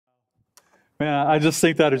Man, I just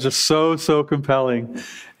think that is just so compelling.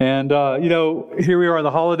 And, here we are in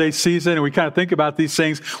the holiday season, and we kind of think about these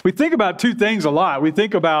things. We think about two things a lot. We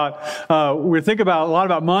think about a lot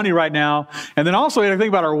about money right now. And then also we think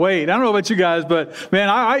about our weight. I don't know about you guys, but man,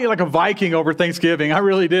 I ate like a Viking over Thanksgiving. I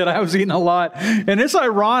really did. I was eating a lot. And it's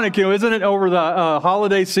ironic, isn't it, over the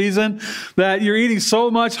holiday season that you're eating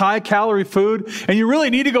so much high calorie food and you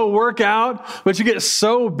really need to go work out, but you get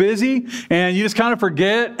so busy and you just kind of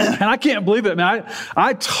forget. And I can't believe it, man.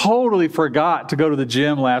 I totally forgot to go to the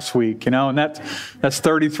gym last week, and that's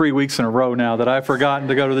 33 weeks in a row now that I've forgotten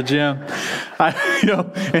to go to the gym.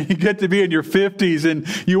 And you get to be in your 50s and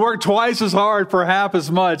you work twice as hard for half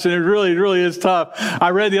as much, and it really is tough. I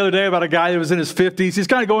read the other day about a guy that was in his 50s. He's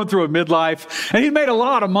kind of going through a midlife, and he made a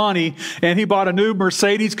lot of money, and he bought a new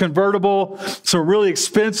Mercedes convertible, some really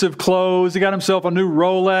expensive clothes. He got himself a new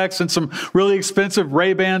Rolex and some really expensive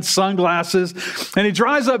Ray-Ban sunglasses, and he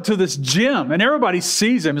drives up to this gym, and everybody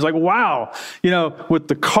sees him. He's like, wow, with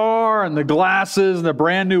the car and the glasses and the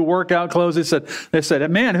brand new workout clothes. They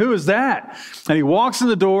said, man, who is that? And he walks in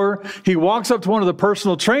the door. He walks up to one of the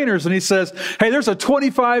personal trainers and he says, hey, there's a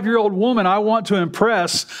 25-year-old woman I want to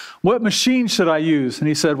impress. What machine should I use? And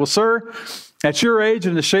he said, well, sir, at your age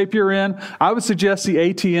and the shape you're in, I would suggest the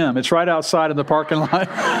ATM. It's right outside in the parking lot.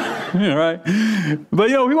 Right? But,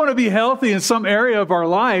 we want to be healthy in some area of our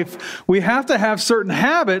life. We have to have certain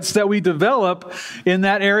habits that we develop in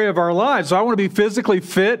that area of our lives. So I want to be physically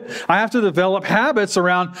fit. I have to develop habits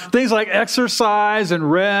around things like exercise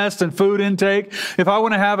and rest and food intake. If I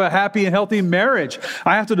want to have a happy and healthy marriage,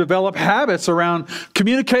 I have to develop habits around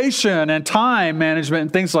communication and time management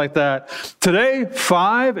and things like that. Today,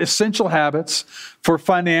 5 essential habits for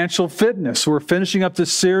financial fitness. We're finishing up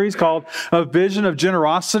this series called A Vision of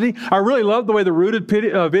Generosity. I really love the way the Rooted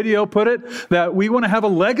video put it, that we want to have a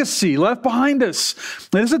legacy left behind us.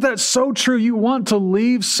 And isn't that so true? You want to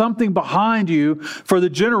leave something behind you for the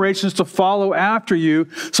generations to follow after you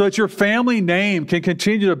so that your family name can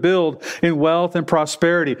continue to build in wealth and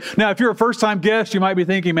prosperity. Now, if you're a first-time guest, you might be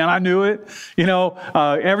thinking, man, I knew it.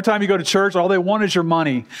 Every time you go to church, all they want is your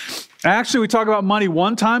money. Actually, we talk about money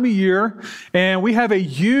one time a year, and we have a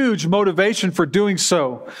huge motivation for doing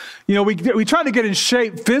so. We try to get in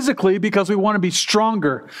shape physically because we want to be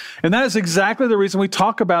stronger. And that is exactly the reason we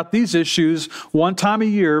talk about these issues one time a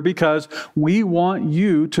year, because we want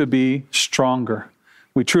you to be stronger.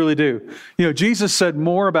 We truly do. Jesus said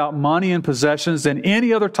more about money and possessions than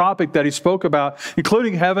any other topic that he spoke about,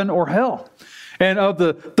 including heaven or hell. And of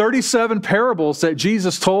the 37 parables that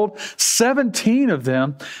Jesus told, 17 of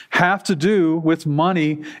them have to do with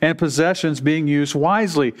money and possessions being used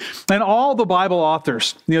wisely. And all the Bible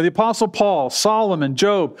authors, the Apostle Paul, Solomon,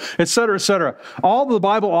 Job, etc., all the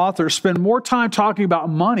Bible authors spend more time talking about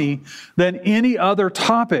money than any other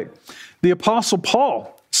topic. The Apostle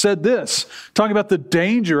Paul said this, talking about the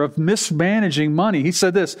danger of mismanaging money. He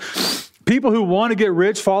said this, people who want to get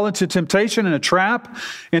rich fall into temptation and a trap,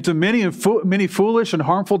 into many foolish and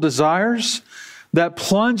harmful desires that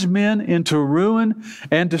plunge men into ruin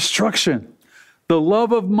and destruction. The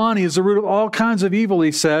love of money is the root of all kinds of evil,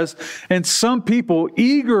 he says, and some people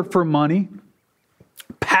eager for money,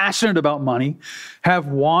 passionate about money, have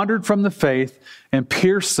wandered from the faith and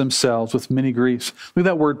pierced themselves with many griefs. Look at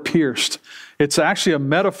that word pierced. It's actually a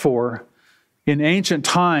metaphor in ancient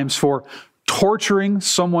times for torturing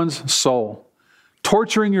someone's soul,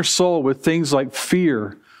 torturing your soul with things like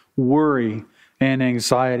fear, worry, and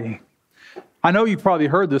anxiety. I know you've probably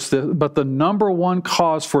heard this, but the number one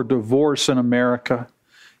cause for divorce in America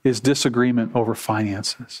is disagreement over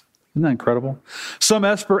finances. Isn't that incredible? Some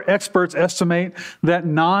experts estimate that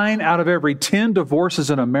 9 out of every 10 divorces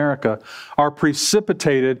in America are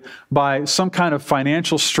precipitated by some kind of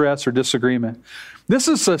financial stress or disagreement. This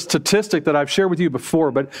is a statistic that I've shared with you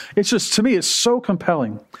before, but it's just, to me, it's so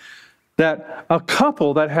compelling that a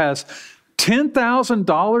couple that has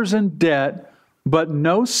 $10,000 in debt but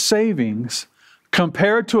no savings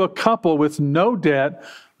compared to a couple with no debt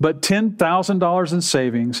but $10,000 in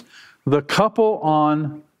savings, the couple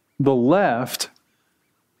on the left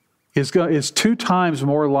is 2 times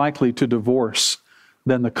more likely to divorce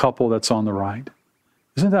than the couple that's on the right.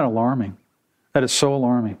 Isn't that alarming? That is so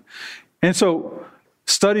alarming. And so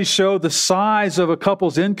studies show the size of a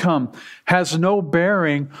couple's income has no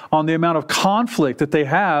bearing on the amount of conflict that they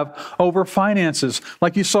have over finances.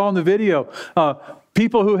 Like you saw in the video,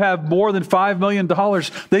 people who have more than $5 million,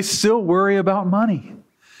 they still worry about money.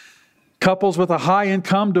 Couples with a high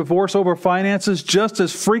income divorce over finances just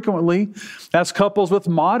as frequently as couples with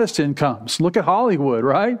modest incomes. Look at Hollywood,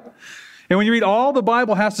 right? And when you read all the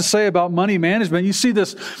Bible has to say about money management, you see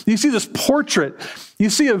this portrait. You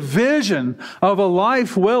see a vision of a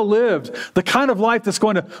life well lived, the kind of life that's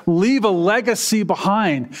going to leave a legacy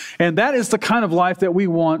behind. And that is the kind of life that we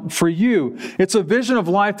want for you. It's a vision of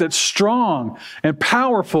life that's strong and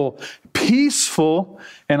powerful, peaceful,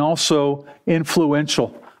 and also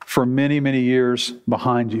influential for many, many years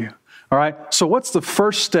behind you. All right, so what's the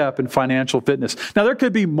first step in financial fitness? Now, there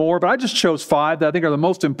could be more, but I just chose 5 that I think are the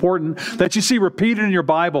most important that you see repeated in your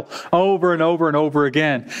Bible over and over and over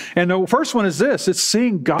again. And the first one is this. It's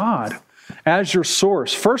seeing God as your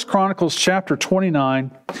source. 1 Chronicles chapter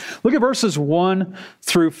 29. Look at verses 1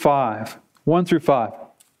 through 5. 1 through 5.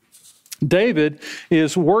 David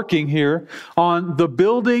is working here on the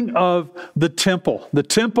building of the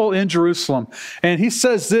temple in Jerusalem. And he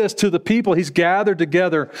says this to the people he's gathered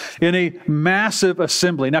together in a massive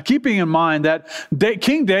assembly. Now, keeping in mind that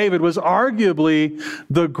King David was arguably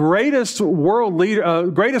the greatest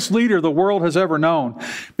leader the world has ever known.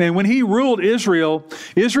 And when he ruled Israel,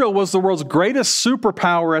 Israel was the world's greatest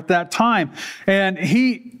superpower at that time. And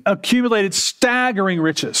he accumulated staggering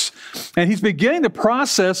riches. And he's beginning the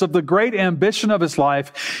process of the great ambition of his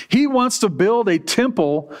life. He wants to build a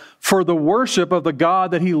temple for the worship of the God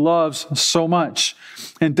that he loves so much.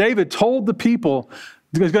 And David told the people,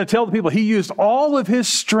 he's going to tell the people, he used all of his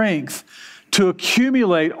strength to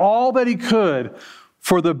accumulate all that he could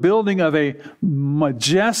for the building of a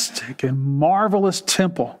majestic and marvelous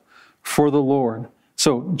temple for the Lord.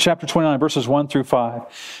 So, chapter 29, verses 1 through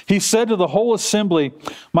 5. He said to the whole assembly,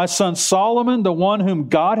 "My son Solomon, the one whom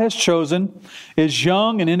God has chosen, is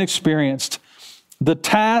young and inexperienced. The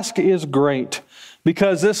task is great,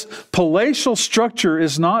 because this palatial structure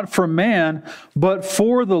is not for man, but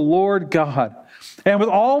for the Lord God. And with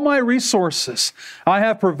all my resources, I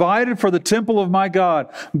have provided for the temple of my God,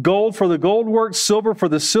 gold for the gold work, silver for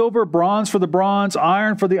the silver, bronze for the bronze,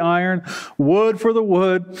 iron for the iron, wood for the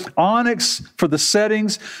wood, onyx for the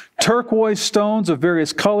settings, turquoise stones of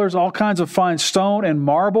various colors, all kinds of fine stone and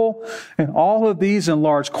marble, and all of these in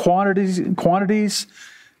large quantities.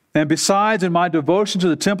 And besides, in my devotion to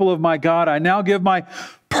the temple of my God, I now give my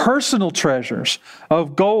personal treasures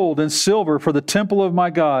of gold and silver for the temple of my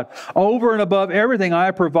God, over and above everything I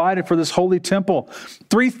have provided for this holy temple.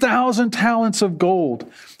 3,000 talents of gold,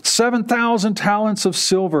 7,000 talents of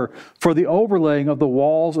silver for the overlaying of the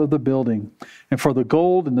walls of the building, and for the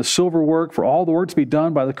gold and the silver work, for all the work to be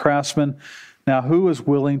done by the craftsmen. Now, who is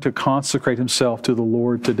willing to consecrate himself to the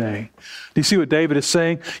Lord today?" Do you see what David is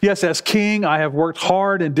saying? Yes, as king, I have worked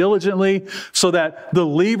hard and diligently so that the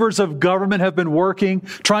levers of government have been working,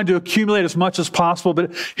 trying to accumulate as much as possible.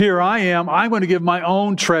 But here I am. I'm going to give my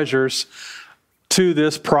own treasures to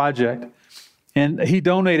this project. And he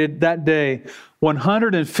donated that day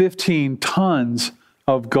 115 tons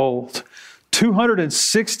of gold,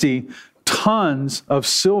 260 tons of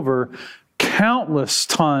silver, countless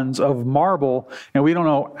tons of marble, and we don't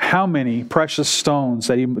know how many precious stones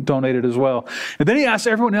that he donated as well. And then he asked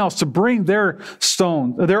everyone else to bring their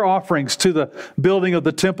offerings to the building of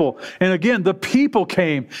the temple. And again, the people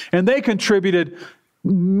came and they contributed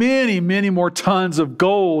many, many more tons of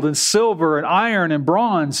gold and silver and iron and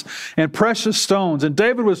bronze and precious stones. And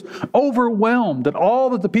David was overwhelmed at all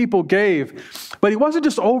that the people gave. But he wasn't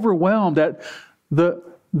just overwhelmed at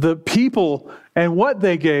the people and what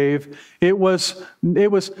they gave. It was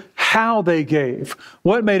how they gave,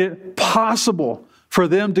 what made it possible for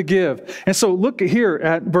them to give. And so look here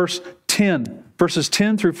at verses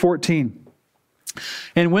 10 through 14.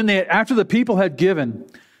 And after the people had given,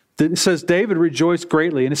 it says David rejoiced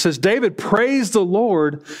greatly. And it says David praised the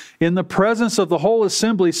Lord in the presence of the whole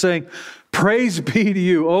assembly, saying, "Praise be to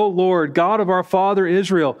you, O Lord, God of our father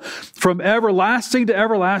Israel, from everlasting to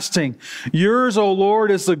everlasting. Yours, O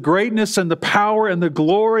Lord, is the greatness and the power and the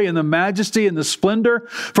glory and the majesty and the splendor.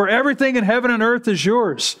 For everything in heaven and earth is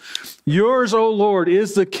yours. Yours, O Lord,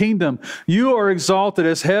 is the kingdom. You are exalted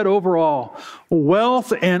as head over all.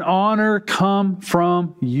 Wealth and honor come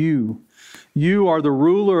from you. You are the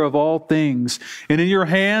ruler of all things, and in your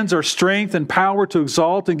hands are strength and power to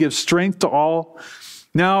exalt and give strength to all.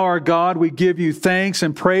 Now, our God, we give you thanks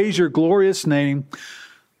and praise your glorious name."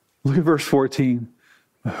 Look at verse 14.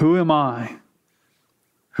 "Who am I?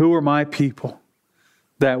 Who are my people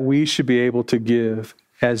that we should be able to give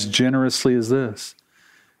as generously as this?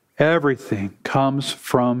 Everything comes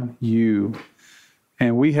from you,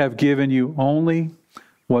 and we have given you only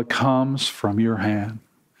what comes from your hand."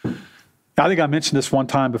 I think I mentioned this one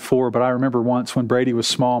time before, but I remember once when Brady was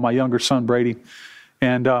small, my younger son Brady,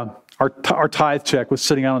 and our tithe check was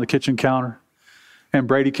sitting out on the kitchen counter. And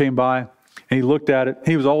Brady came by And he looked at it.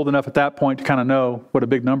 He was old enough at that point to kind of know what a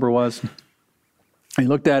big number was. And he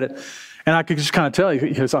looked at it, and I could just kind of tell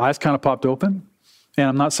his eyes kind of popped open. And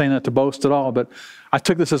I'm not saying that to boast at all, but I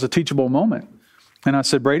took this as a teachable moment. And I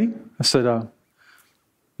said, Brady, I said, what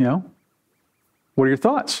are your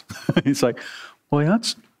thoughts? He's like, well, yeah,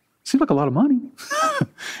 it seems like a lot of money.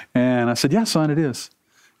 And I said, yeah, son, it is.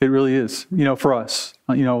 It really is, for us,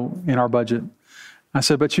 in our budget. I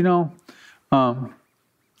said, but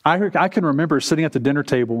I can remember sitting at the dinner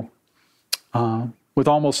table with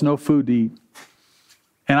almost no food to eat.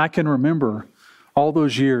 And I can remember all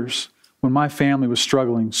those years when my family was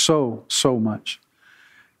struggling so much.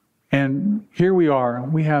 And here we are.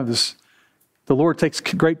 We have this, the Lord takes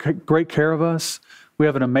great care of us. We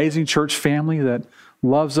have an amazing church family that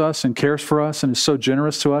loves us and cares for us and is so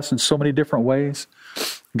generous to us in so many different ways.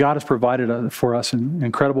 God has provided for us in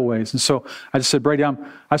incredible ways. And so I just said, Brady, I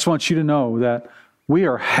just want you to know that we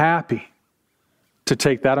are happy to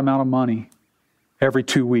take that amount of money every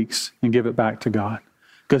 2 weeks and give it back to God,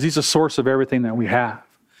 because He's the source of everything that we have.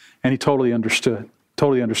 And He totally understood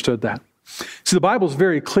that. See, the Bible is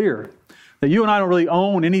very clear that you and I don't really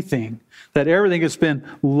own anything, that everything has been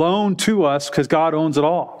loaned to us because God owns it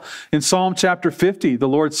all. In Psalm chapter 50, the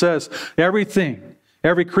Lord says, everything,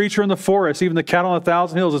 every creature in the forest, even the cattle on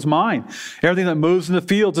 1,000 hills is mine. Everything that moves in the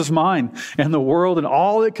fields is mine. And the world and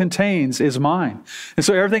all it contains is mine. And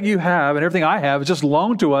so everything you have and everything I have is just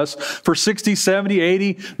loaned to us for 60, 70,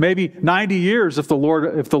 80, maybe 90 years if the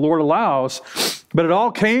Lord allows. But it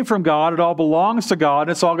all came from God. It all belongs to God. And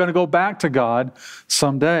it's all going to go back to God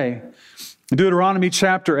someday. In Deuteronomy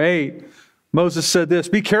chapter 8, Moses said this,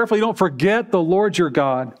 be careful you don't forget the Lord your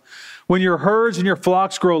God. When your herds and your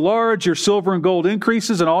flocks grow large, your silver and gold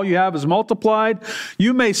increases, and all you have is multiplied,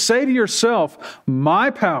 you may say to yourself, my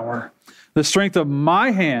power, the strength of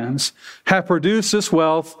my hands, have produced this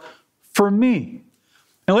wealth for me.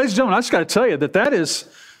 And ladies and gentlemen, I just got to tell you that is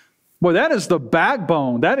the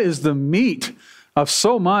backbone, that is the meat of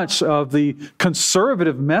so much of the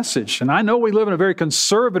conservative message. And I know we live in a very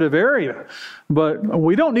conservative area, but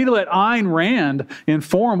we don't need to let Ayn Rand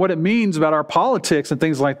inform what it means about our politics and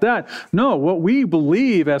things like that. No, what we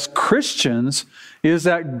believe as Christians is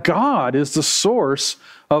that God is the source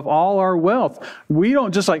of all our wealth. We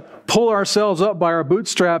don't just pull ourselves up by our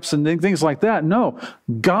bootstraps and things like that. No,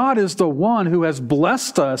 God is the one who has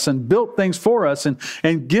blessed us and built things for us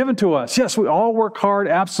and given to us. Yes, we all work hard,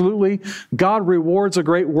 absolutely. God rewards a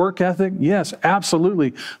great work ethic. Yes,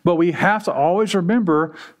 absolutely. But we have to always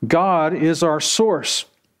remember God is our source.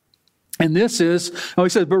 And he says,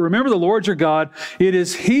 but remember the Lord your God, it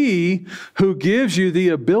is He who gives you the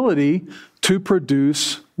ability to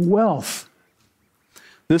produce wealth.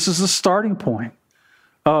 This is the starting point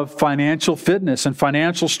of financial fitness and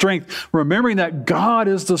financial strength, remembering that God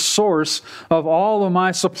is the source of all of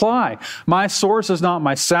my supply. My source is not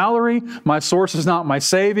my salary. My source is not my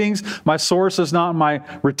savings. My source is not my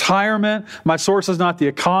retirement. My source is not the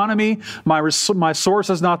economy. My source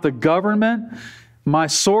is not the government. My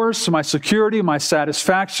source, my security, my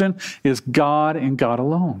satisfaction is God and God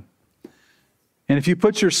alone. And if you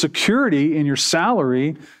put your security in your salary,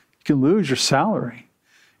 you can lose your salary.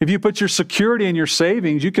 If you put your security in your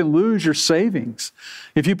savings, you can lose your savings.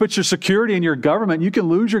 If you put your security in your government, you can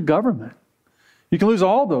lose your government. You can lose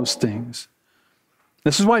all those things.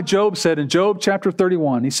 This is why Job said in Job chapter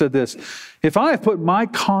 31, he said this, if I have put my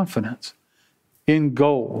confidence in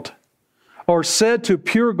gold, or said to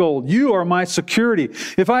pure gold, you are my security.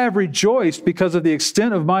 If I have rejoiced because of the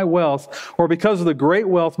extent of my wealth, or because of the great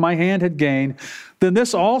wealth my hand had gained, then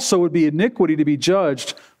this also would be iniquity to be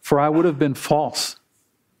judged, for I would have been false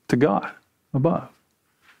to God above.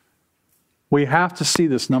 We have to see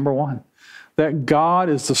this, number one, that God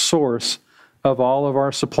is the source of all of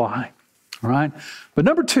our supply. All right? But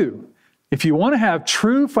number two, if you want to have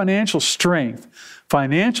true financial strength,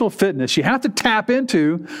 financial fitness, you have to tap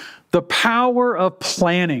into the power of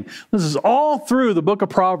planning. This is all through the book of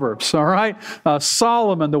Proverbs, all right?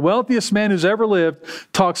 Solomon, the wealthiest man who's ever lived,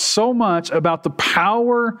 talks so much about the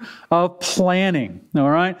power of planning, all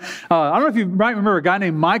right? I don't know if you might remember a guy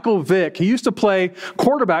named Michael Vick. He used to play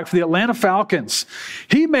quarterback for the Atlanta Falcons.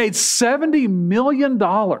 He made $70 million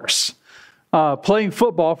playing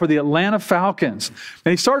football for the Atlanta Falcons.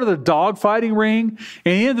 And he started a dogfighting ring,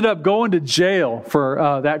 and he ended up going to jail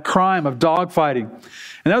for that crime of dogfighting.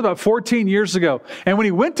 And that was about 14 years ago. And when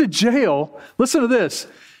he went to jail, listen to this,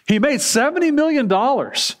 he made $70 million.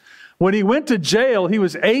 When he went to jail, he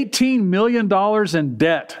was $18 million in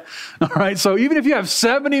debt. All right, so even if you have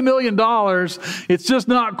 $70 million, it's just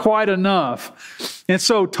not quite enough. And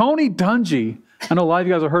so Tony Dungy, I know a lot of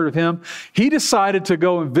you guys have heard of him. He decided to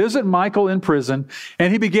go and visit Michael in prison,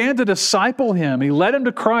 and he began to disciple him. He led him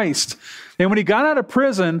to Christ. And when he got out of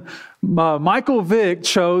prison, Michael Vick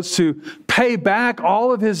chose to pay back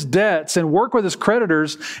all of his debts and work with his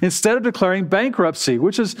creditors instead of declaring bankruptcy,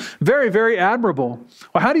 which is very, very admirable.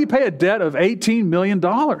 Well, how do you pay a debt of $18 million?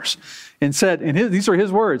 And said, these are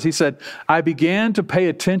his words, he said, I began to pay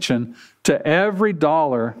attention to every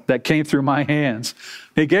dollar that came through my hands.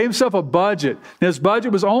 He gave himself a budget. His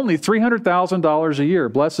budget was only $300,000 a year.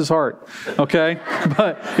 Bless his heart. Okay?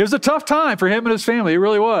 But it was a tough time for him and his family. It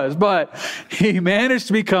really was. But he managed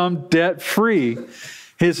to become debt-free.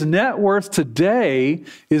 His net worth today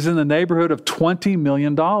is in the neighborhood of $20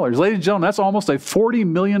 million. Ladies and gentlemen, that's almost a $40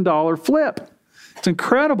 million flip. It's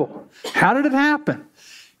incredible. How did it happen?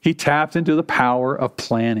 He tapped into the power of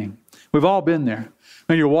planning. We've all been there.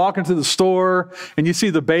 When you're walking to the store and you see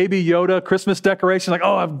the baby Yoda Christmas decoration, like,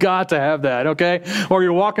 oh, I've got to have that, okay? Or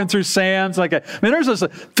you're walking through Sam's, like, there's this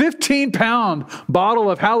 15-pound bottle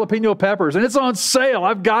of jalapeno peppers and it's on sale.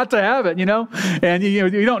 I've got to have it,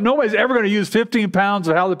 And nobody's ever going to use 15 pounds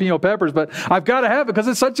of jalapeno peppers, but I've got to have it because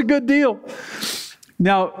it's such a good deal.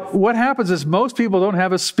 Now, what happens is most people don't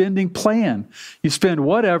have a spending plan. You spend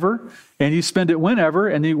whatever, and you spend it whenever,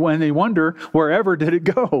 and when they wonder, wherever did it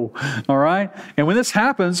go? All right? And when this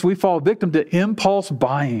happens, we fall victim to impulse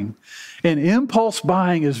buying. And impulse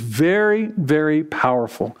buying is very, very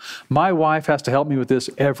powerful. My wife has to help me with this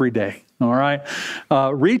every day. All right?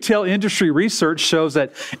 Retail industry research shows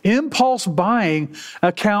that impulse buying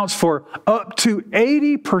accounts for up to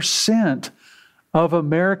 80% of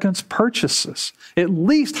Americans' purchases. At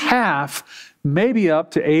least half, maybe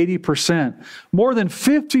up to 80%. More than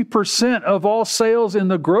 50% of all sales in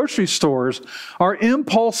the grocery stores are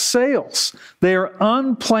impulse sales. They are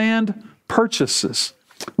unplanned purchases.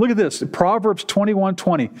 Look at this, Proverbs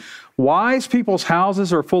 21:20. Wise people's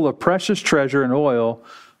houses are full of precious treasure and oil,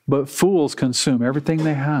 but fools consume everything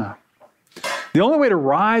they have. The only way to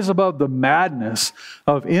rise above the madness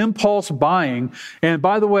of impulse buying, and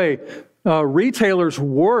by the way, retailers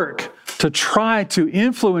work to try to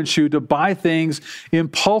influence you to buy things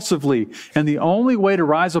impulsively. And the only way to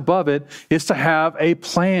rise above it is to have a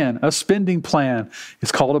plan, a spending plan.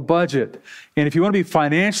 It's called a budget. And if you want to be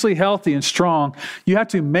financially healthy and strong, you have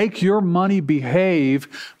to make your money behave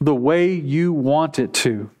the way you want it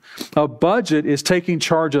to. A budget is taking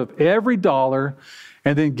charge of every dollar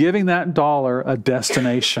and then giving that dollar a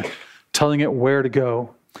destination, telling it where to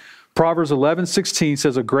go. Proverbs 11:16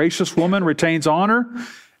 says, a gracious woman retains honor,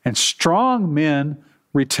 and strong men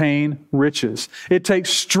retain riches. It takes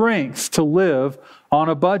strength to live on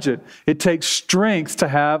a budget. It takes strength to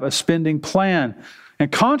have a spending plan.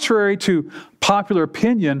 And contrary to popular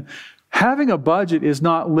opinion, having a budget is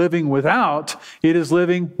not living without, it is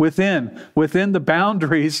living within the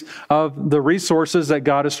boundaries of the resources that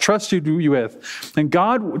God has trusted you with. And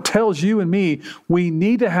God tells you and me, we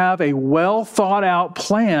need to have a well thought out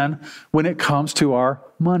plan when it comes to our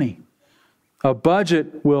money. A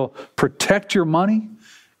budget will protect your money,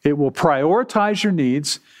 it will prioritize your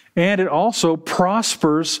needs, and it also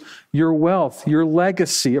prospers your wealth, your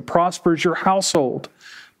legacy. It prospers your household.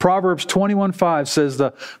 Proverbs 21:5 says,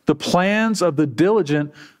 the plans of the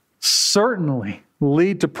diligent certainly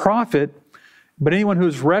lead to profit, but anyone who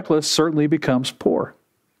is reckless certainly becomes poor.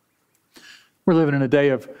 We're living in a day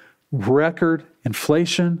of record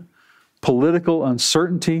inflation, political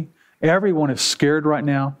uncertainty. Everyone is scared right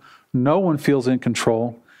now. No one feels in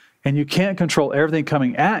control. And you can't control everything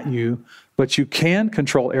coming at you, but you can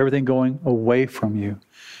control everything going away from you.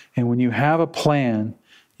 And when you have a plan,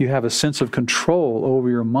 you have a sense of control over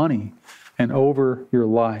your money and over your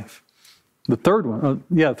life. The third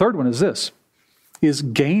one is this, is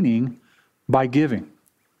gaining by giving.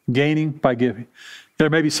 Gaining by giving. There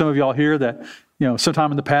may be some of y'all here that,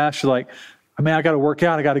 sometime in the past, you're like, I got to work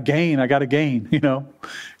out, I got to gain,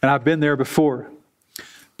 and I've been there before.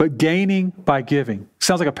 But gaining by giving.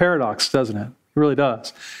 Sounds like a paradox, doesn't it? It really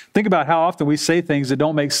does. Think about how often we say things that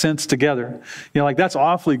don't make sense together. Like, that's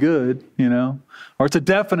awfully good, or it's a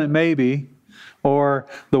definite maybe, or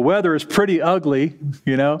the weather is pretty ugly,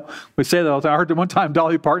 We say that all the time. I heard one time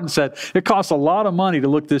Dolly Parton said, it costs a lot of money to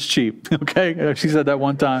look this cheap, okay? She said that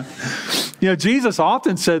one time. Jesus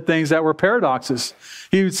often said things that were paradoxes.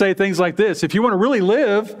 He would say things like this, if you want to really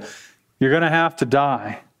live, you're going to have to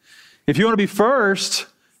die. If you want to be first,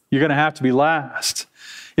 you're going to have to be last.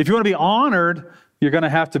 If you want to be honored, you're going to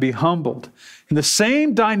have to be humbled. And the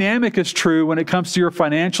same dynamic is true when it comes to your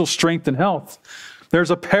financial strength and health.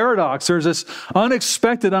 There's a paradox. There's this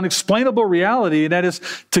unexpected, unexplainable reality, and that is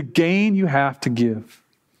to gain, you have to give.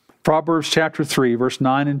 Proverbs chapter 3, verse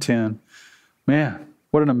 9 and 10. Man,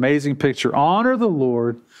 what an amazing picture. Honor the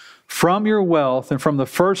Lord from your wealth and from the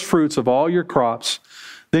first fruits of all your crops.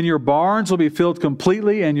 Then your barns will be filled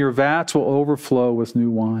completely and your vats will overflow with new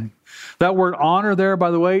wine. That word honor there,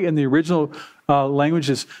 by the way, in the original language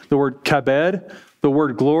is the word kabed. The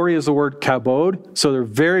word glory is the word kabod. So they're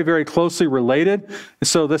very, very closely related. And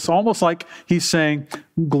so that's almost like he's saying,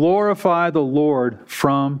 glorify the Lord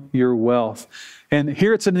from your wealth. And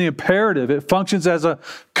here it's in the imperative. It functions as a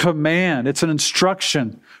command. It's an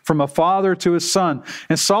instruction from a father to his son.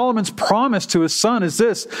 And Solomon's promise to his son is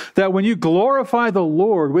this, that when you glorify the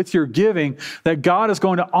Lord with your giving, that God is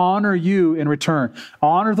going to honor you in return.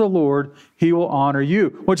 Honor the Lord, he will honor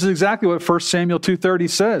you, which is exactly what 1 Samuel 2:30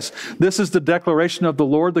 says. This is the declaration of the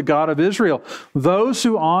Lord, the God of Israel. Those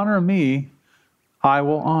who honor me, I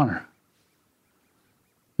will honor.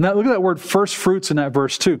 Now look at that word first fruits in that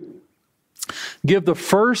verse too. Give the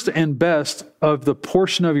first and best of the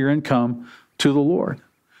portion of your income to the Lord.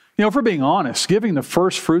 You know, if we're being honest, giving the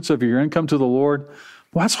first fruits of your income to the Lord,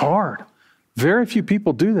 well, that's hard. Very few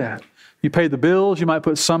people do that. You pay the bills, you might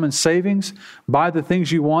put some in savings, buy the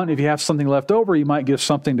things you want. If you have something left over, you might give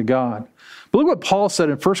something to God. But look what Paul said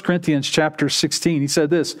in 1 Corinthians chapter 16. He said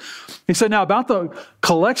this. He said, now about the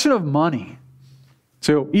collection of money.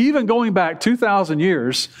 So even going back 2,000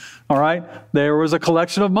 years, all right, there was a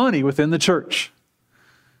collection of money within the church.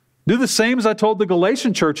 Do the same as I told the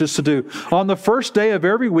Galatian churches to do. On the first day of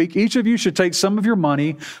every week, each of you should take some of your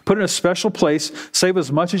money, put it in a special place, save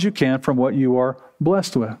as much as you can from what you are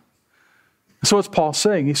blessed with. So what's Paul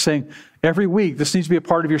saying? He's saying every week, this needs to be a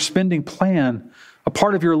part of your spending plan, a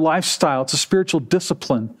part of your lifestyle. It's a spiritual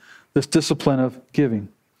discipline, this discipline of giving.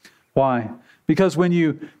 Why? Because when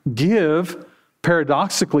you give,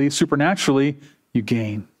 paradoxically, supernaturally, you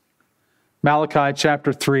gain. Malachi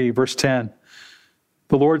chapter 3, verse 10.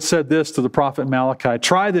 The Lord said this to the prophet Malachi,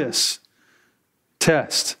 try this,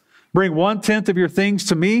 test. Bring 1/10 of your things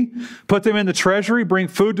to me, put them in the treasury, bring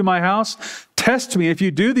food to my house. Test me. If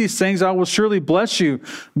you do these things, I will surely bless you.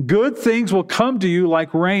 Good things will come to you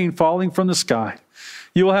like rain falling from the sky.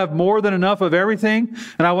 You will have more than enough of everything,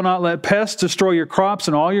 and I will not let pests destroy your crops,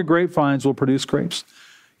 and all your grapevines will produce grapes.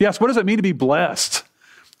 Yes, what does it mean to be blessed?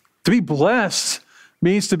 To be blessed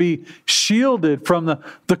means to be shielded from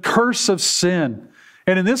the curse of sin.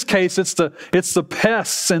 And in this case, it's the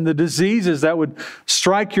pests and the diseases that would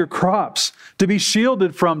strike your crops, to be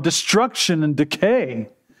shielded from destruction and decay.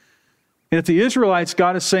 And if the Israelites,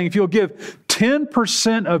 God is saying, if you'll give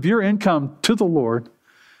 10% of your income to the Lord,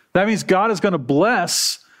 that means God is going to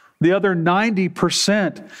bless the other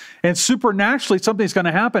 90%. And supernaturally, something's going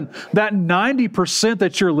to happen. That 90%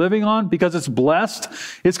 that you're living on, because it's blessed,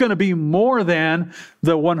 it's going to be more than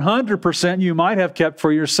the 100% you might have kept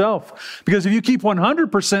for yourself. Because if you keep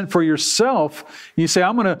 100% for yourself, you say,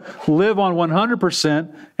 I'm going to live on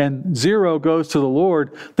 100%, and 0 goes to the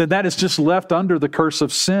Lord, then that is just left under the curse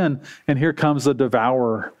of sin. And here comes the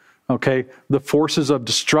devourer. Okay? The forces of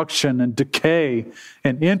destruction and decay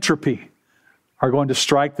and entropy are going to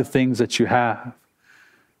strike the things that you have.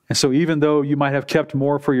 And so even though you might have kept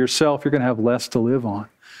more for yourself, you're going to have less to live on.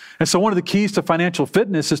 And so one of the keys to financial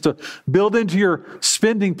fitness is to build into your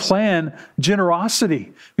spending plan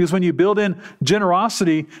generosity. Because when you build in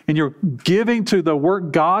generosity and you're giving to the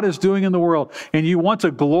work God is doing in the world, and you want to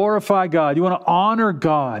glorify God, you want to honor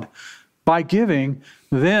God by giving,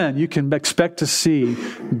 then you can expect to see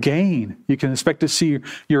gain. You can expect to see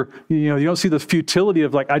you don't see the futility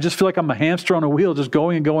of like, I just feel like I'm a hamster on a wheel, just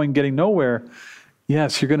going and going, getting nowhere.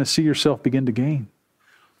 Yes, you're going to see yourself begin to gain.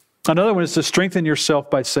 Another one is to strengthen yourself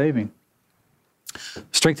by saving.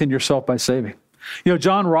 Strengthen yourself by saving. You know,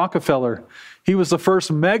 John Rockefeller, he was the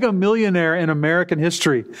first mega millionaire in American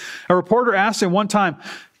history. A reporter asked him one time,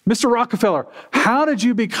 Mr. Rockefeller, how did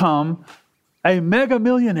you become a mega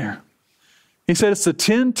millionaire? He said it's the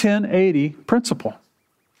 10-10-80 principle.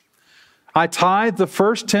 I tithe the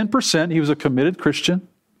first 10%. He was a committed Christian.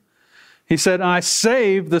 He said, I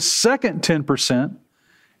save the second 10%,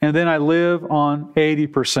 and then I live on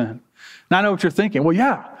 80%. Now I know what you're thinking. Well,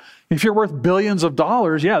 yeah, if you're worth billions of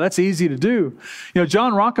dollars, yeah, that's easy to do. You know,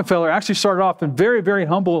 John Rockefeller actually started off in from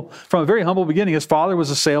a very humble beginning. His father was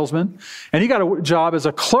a salesman, and he got a job as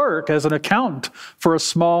a clerk, as an accountant for a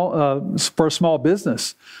small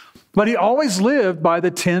business. But he always lived by the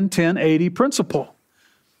 10-10-80 principle.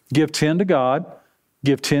 Give 10 to God,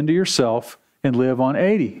 give 10 to yourself, and live on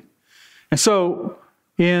 80. And so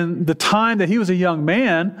in the time that he was a young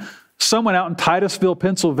man, someone out in Titusville,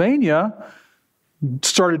 Pennsylvania,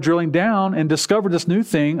 started drilling down and discovered this new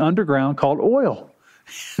thing underground called oil.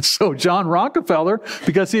 So John Rockefeller,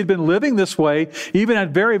 because he had been living this way, even at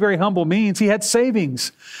very, very humble means, he had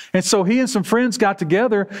savings. And so he and some friends got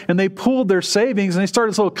together and they pooled their savings and they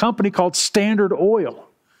started this little company called Standard Oil.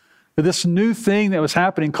 This new thing that was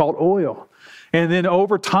happening called oil. And then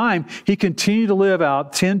over time, he continued to live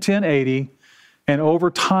out 10-10-80. And over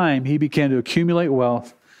time, he began to accumulate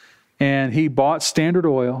wealth. And he bought Standard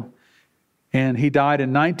Oil. And he died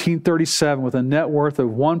in 1937 with a net worth of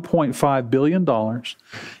 $1.5 billion.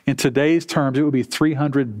 In today's terms, it would be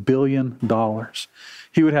 $300 billion.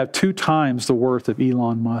 He would have 2 times the worth of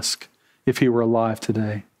Elon Musk if he were alive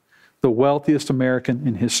today. The wealthiest American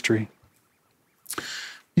in history.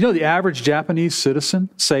 You know, the average Japanese citizen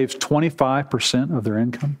saves 25% of their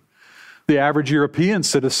income. The average European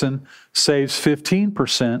citizen saves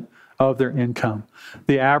 15% of their income.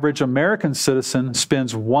 The average American citizen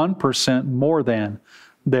spends 1% more than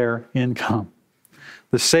their income.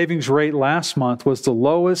 The savings rate last month was the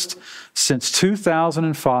lowest since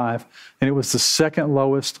 2005, and it was the second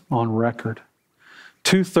lowest on record.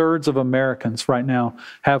 2/3 of Americans right now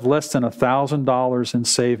have less than $1,000 in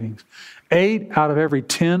savings. 8 out of every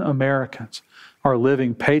 10 Americans are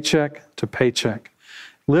living paycheck to paycheck.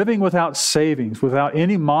 Living without savings, without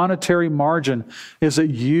any monetary margin, is a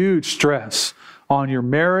huge stress on your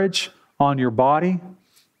marriage, on your body,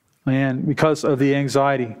 and because of the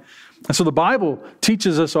anxiety. And so the Bible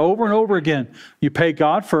teaches us over and over again, you pay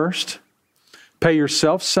God first, pay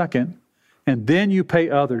yourself second, and then you pay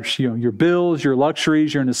others. You know, your bills, your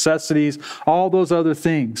luxuries, your necessities, all those other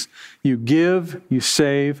things. You give, you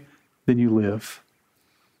save, then you live.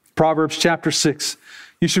 Proverbs chapter 6.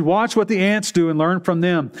 You should watch what the ants do and learn from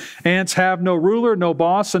them. Ants have no ruler, no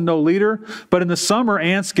boss, and no leader. But in the summer,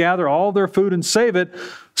 ants gather all their food and save it.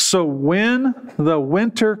 So when the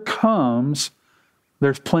winter comes,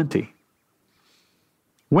 there's plenty.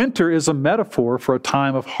 Winter is a metaphor for a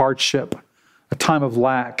time of hardship, a time of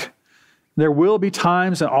lack. There will be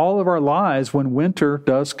times in all of our lives when winter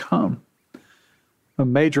does come. A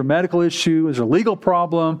major medical issue, is a legal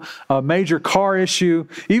problem, a major car issue,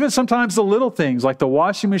 even sometimes the little things like the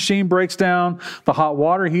washing machine breaks down, the hot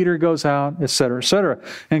water heater goes out, et cetera, et cetera.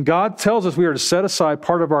 And God tells us we are to set aside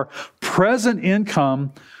part of our present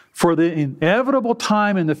income for the inevitable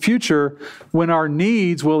time in the future when our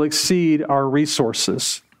needs will exceed our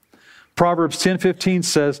resources. Proverbs 10:15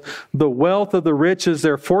 says, "The wealth of the rich is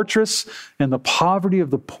their fortress, and the poverty of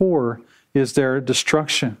the poor is their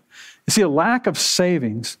destruction." You see, a lack of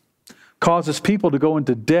savings causes people to go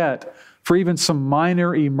into debt for even some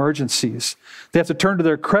minor emergencies. They have to turn to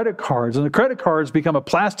their credit cards, and the credit cards become a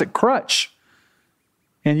plastic crutch.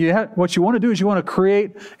 And what you want to do is you want to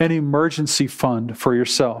create an emergency fund for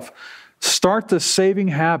yourself. Start the saving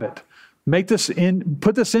habit. Put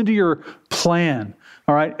this into your plan.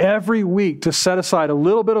 All right, every week to set aside a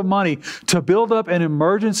little bit of money to build up an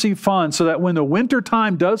emergency fund so that when the winter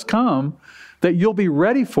time does come, that you'll be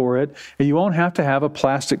ready for it and you won't have to have a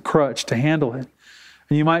plastic crutch to handle it.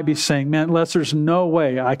 And you might be saying, man, Les, there's no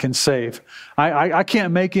way I can save. I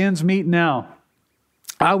can't make ends meet now.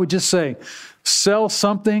 I would just say, sell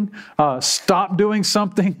something, stop doing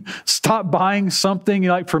something, stop buying something.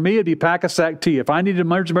 Like for me, it'd be Pack-A-Sack tea. If I needed an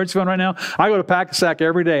emergency fund right now, I go to Pack-A-Sack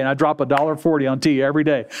every day and I drop $1.40 on tea every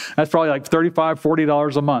day. That's probably like $35,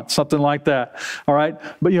 $40 a month, something like that. All right.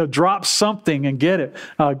 But drop something and get it.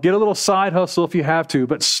 Get a little side hustle if you have to,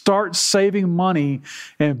 but start saving money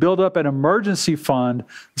and build up an emergency fund.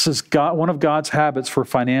 This is one of God's habits for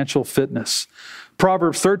financial fitness.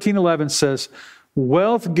 Proverbs 13:11 says,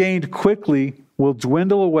 "Wealth gained quickly will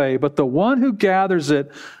dwindle away, but the one who gathers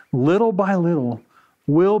it little by little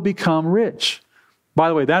will become rich." By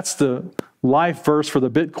the way, that's the life verse for the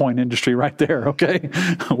Bitcoin industry right there, okay?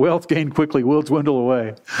 Wealth gained quickly will dwindle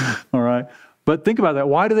away, all right? But think about that.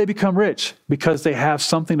 Why do they become rich? Because they have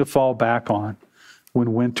something to fall back on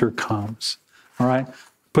when winter comes, all right?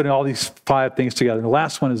 Putting all these 5 things together. The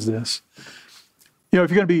last one is this. If you're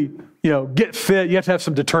going to be, get fit, you have to have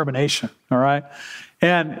some determination, all right?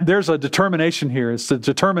 And there's a determination here. It's the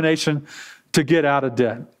determination to get out of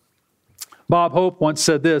debt. Bob Hope once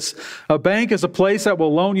said this, "A bank is a place that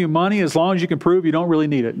will loan you money as long as you can prove you don't really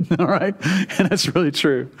need it," all right? And that's really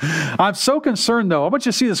true. I'm so concerned, though. I want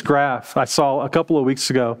you to see this graph I saw a couple of weeks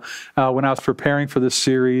ago when I was preparing for this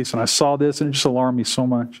series, and I saw this, and it just alarmed me so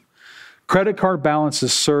much. Credit card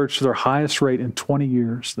balances surged to their highest rate in 20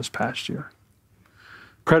 years this past year.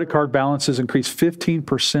 Credit card balances increased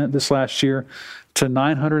 15% this last year to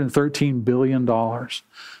 $913 billion,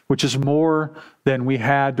 which is more than we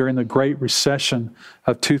had during the Great Recession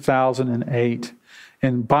of 2008.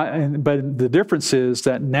 But the difference is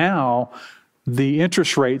that now the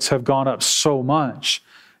interest rates have gone up so much.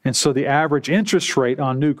 And so the average interest rate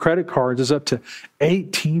on new credit cards is up to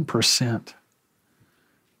 18%. And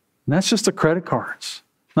that's just the credit cards,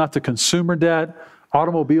 not the consumer debt,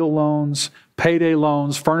 automobile loans, payday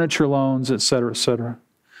loans, furniture loans, et cetera, et cetera.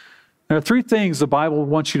 There are three things the Bible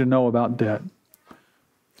wants you to know about debt.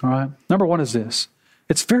 All right. Number one is this.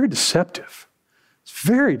 It's very deceptive. It's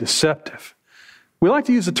very deceptive. We like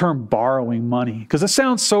to use the term borrowing money because it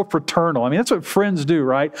sounds so fraternal. I mean, that's what friends do,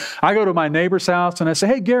 right? I go to my neighbor's house and I say,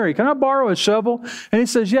 hey, Gary, can I borrow a shovel? And he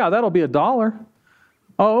says, yeah, that'll be $1.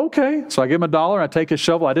 Oh, okay. So I give him $1. I take his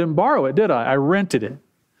shovel. I didn't borrow it, did I? I rented it.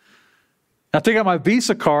 I take out my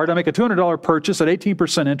Visa card. I make a $200 purchase at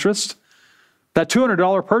 18% interest. That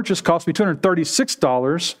 $200 purchase cost me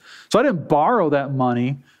 $236. So I didn't borrow that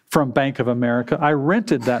money from Bank of America. I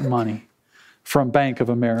rented that money from Bank of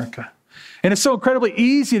America. And it's so incredibly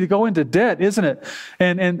easy to go into debt, isn't it?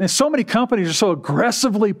 And so many companies are so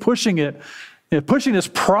aggressively pushing this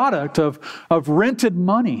product of rented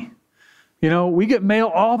money. You know, we get mail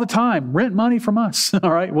all the time. Rent money from us.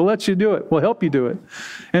 All right, we'll let you do it. We'll help you do it.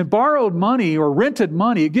 And borrowed money or rented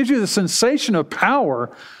money, it gives you the sensation of power,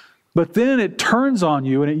 but then it turns on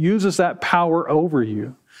you and it uses that power over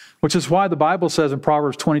you. Which is why the Bible says in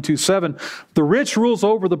Proverbs 22:7, the rich rules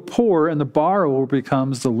over the poor and the borrower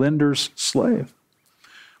becomes the lender's slave.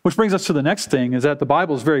 Which brings us to the next thing, is that the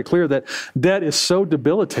Bible is very clear that debt is so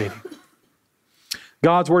debilitating.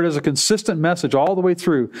 God's word is a consistent message all the way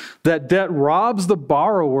through that debt robs the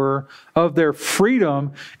borrower of their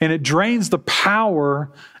freedom and it drains the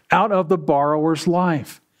power out of the borrower's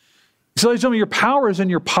life. So, ladies and gentlemen, your power is in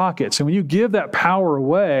your pockets. And when you give that power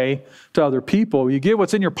away to other people, you give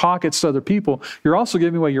what's in your pockets to other people, you're also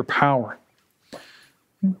giving away your power.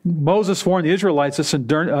 Moses warned the Israelites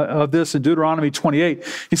of this in Deuteronomy 28.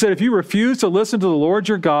 He said, if you refuse to listen to the Lord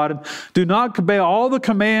your God, and do not obey all the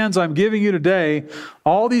commands I'm giving you today,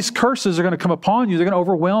 all these curses are going to come upon you. They're going to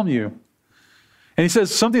overwhelm you. And he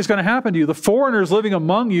says, something's going to happen to you. The foreigners living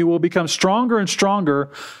among you will become stronger and stronger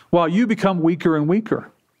while you become weaker and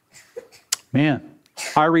weaker. Man,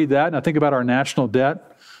 I read that and I think about our national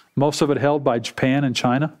debt, most of it held by Japan and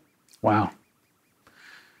China. Wow.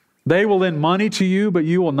 They will lend money to you, but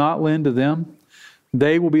you will not lend to them.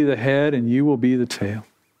 They will be the head and you will be the tail.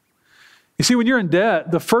 You see, when you're in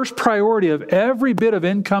debt, the first priority of every bit of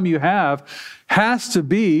income you have has to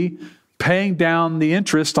be paying down the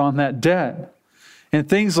interest on that debt. And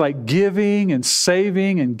things like giving and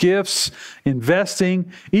saving and gifts,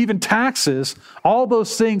 investing, even taxes, all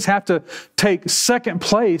those things have to take second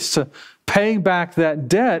place to paying back that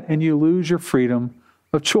debt, and you lose your freedom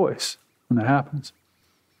of choice when that happens.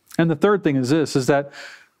 And the third thing is this, is that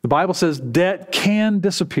the Bible says debt can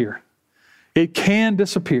disappear. It can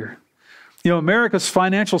disappear. You know, America's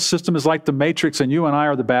financial system is like the Matrix, and you and I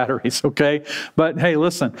are the batteries, okay? But hey,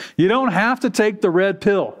 listen, you don't have to take the red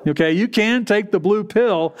pill, okay? You can take the blue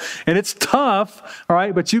pill, and it's tough, all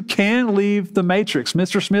right? But you can leave the Matrix.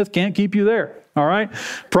 Mr. Smith can't keep you there, all right?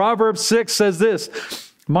 Proverbs 6 says this,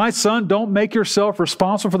 my son, don't make yourself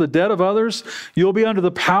responsible for the debt of others. You'll be under the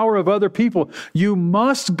power of other people. You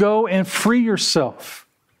must go and free yourself.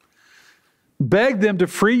 Beg them to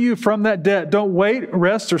free you from that debt. Don't wait,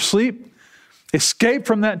 rest, or sleep. Escape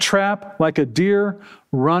from that trap like a deer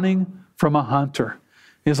running from a hunter.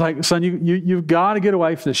 It's like, son, you've got to get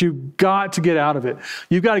away from this. You've got to get out of it.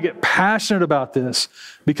 You've got to get passionate about this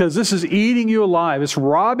because this is eating you alive. It's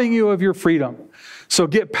robbing you of your freedom. So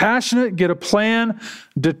get passionate, get a plan,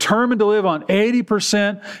 determined to live on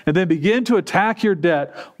 80%, and then begin to attack your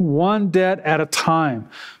debt, one debt at a time.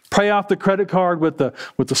 Pay off the credit card with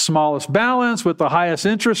the smallest balance, with the highest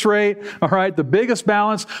interest rate, all right, the biggest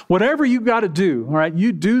balance, whatever you've got to do, all right,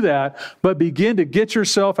 you do that, but begin to get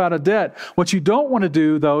yourself out of debt. What you don't want to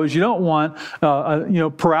do, though, is you don't want,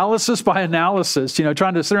 paralysis by analysis,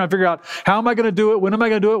 trying to sit around and figure out, how am I going to do it? When am I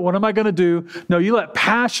going to do it? What am I going to do? No, you let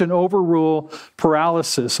passion overrule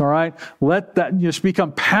paralysis, all right? Let that, just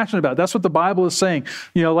become passionate about it. That's what the Bible is saying.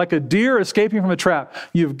 Like a deer escaping from a trap,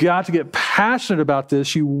 you've got to get passionate about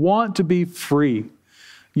this. You want to be free.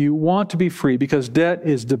 You want to be free because debt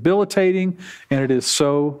is debilitating and it is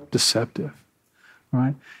so deceptive. All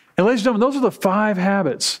right? And ladies and gentlemen, those are the 5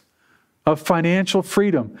 habits of financial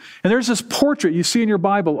freedom. And there's this portrait you see in your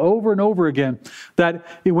Bible over and over again that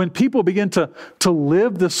when people begin to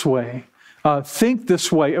live this way, think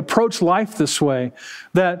this way, approach life this way,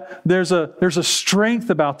 that there's a strength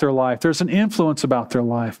about their life. There's an influence about their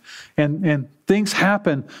life. And things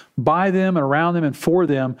happen by them and around them and for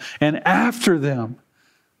them and after them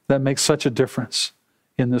that makes such a difference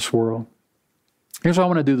in this world. Here's what I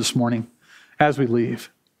want to do this morning as we leave.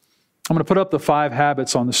 I'm going to put up the 5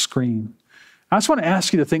 habits on the screen. I just want to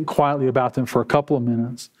ask you to think quietly about them for a couple of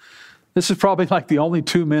minutes. This is probably like the only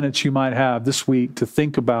 2 minutes you might have this week to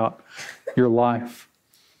think about your life.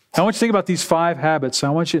 I want you to think about these 5 habits. I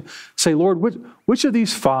want you to say, Lord, which of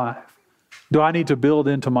these 5 do I need to build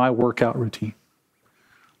into my workout routine?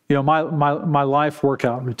 You know, my life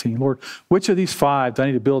workout routine. Lord, which of these 5 do I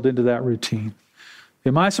need to build into that routine?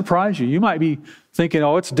 It might surprise you. You might be thinking,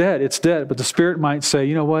 oh, it's dead. But the Spirit might say,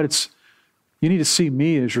 you know what? You need to see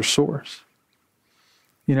me as your source.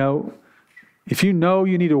 You know, if you know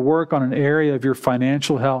you need to work on an area of your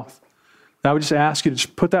financial health, I would just ask you to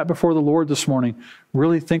just put that before the Lord this morning.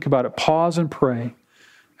 Really think about it. Pause and pray.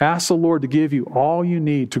 Ask the Lord to give you all you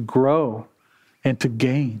need to grow and to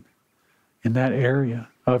gain in that area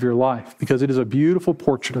of your life, because it is a beautiful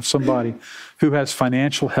portrait of somebody who has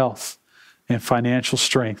financial health and financial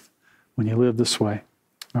strength when you live this way.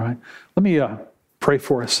 All right? Let me pray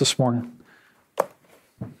for us this morning.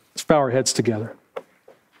 Let's bow our heads together.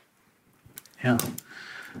 Yeah.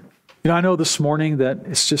 You know, I know this morning that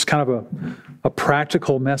it's just kind of a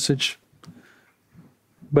practical message.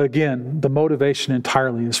 But again, the motivation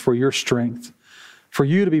entirely is for your strength, for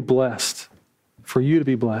you to be blessed, for you to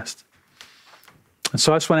be blessed. And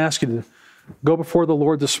so I just want to ask you to go before the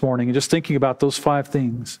Lord this morning and just thinking about those 5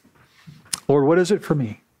 things. Lord, what is it for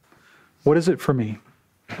me? What is it for me?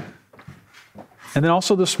 And then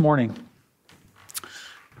also this morning,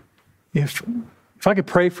 if I could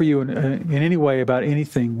pray for you in any way about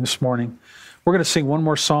anything this morning, we're going to sing one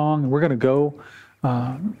more song, and we're going to go,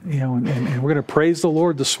 and we're going to praise the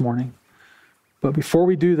Lord this morning. But before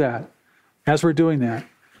we do that, as we're doing that,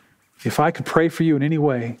 if I could pray for you in any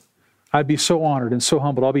way, I'd be so honored and so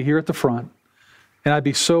humbled. I'll be here at the front, and I'd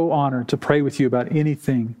be so honored to pray with you about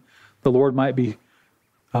anything the Lord might be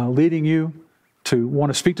leading you to want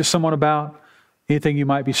to speak to someone about, anything you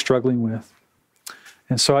might be struggling with.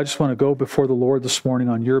 And so I just want to go before the Lord this morning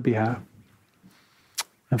on your behalf.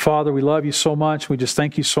 And Father, we love you so much. We just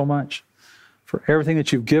thank you so much for everything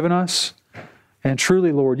that you've given us. And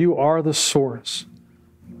truly, Lord, you are the source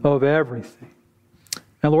of everything.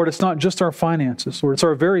 And Lord, it's not just our finances, Lord, it's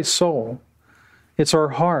our very soul. It's our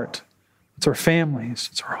heart. It's our families.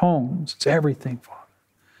 It's our homes. It's everything, Father.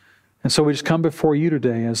 And so we just come before you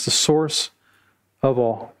today as the source of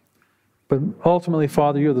all. But ultimately,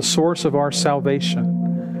 Father, you're the source of our salvation.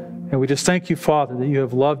 And we just thank you, Father, that you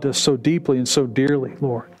have loved us so deeply and so dearly,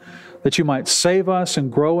 Lord, that you might save us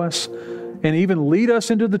and grow us and even lead us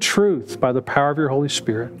into the truth by the power of your Holy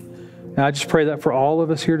Spirit. And I just pray that for all of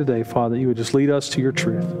us here today, Father, that you would just lead us to your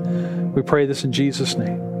truth. We pray this in Jesus'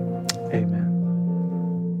 name.